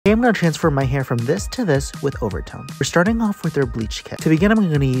Okay, I'm going to transfer my hair from this to this with oVertone. We're starting off with their Bleach Kit. To begin, I'm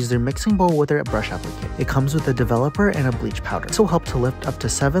going to use their mixing bowl with their brush applicator. It comes with a developer and a bleach powder. This will help to lift up to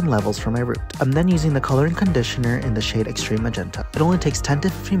 7 levels for my root. I'm then using the coloring conditioner in the shade Extreme Magenta. It only takes 10 to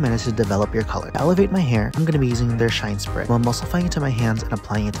 15 minutes to develop your color. To elevate my hair, I'm going to be using their shine spray while emulsifying it to my hands and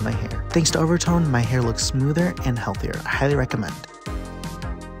applying it to my hair. Thanks to oVertone, my hair looks smoother and healthier. I highly recommend.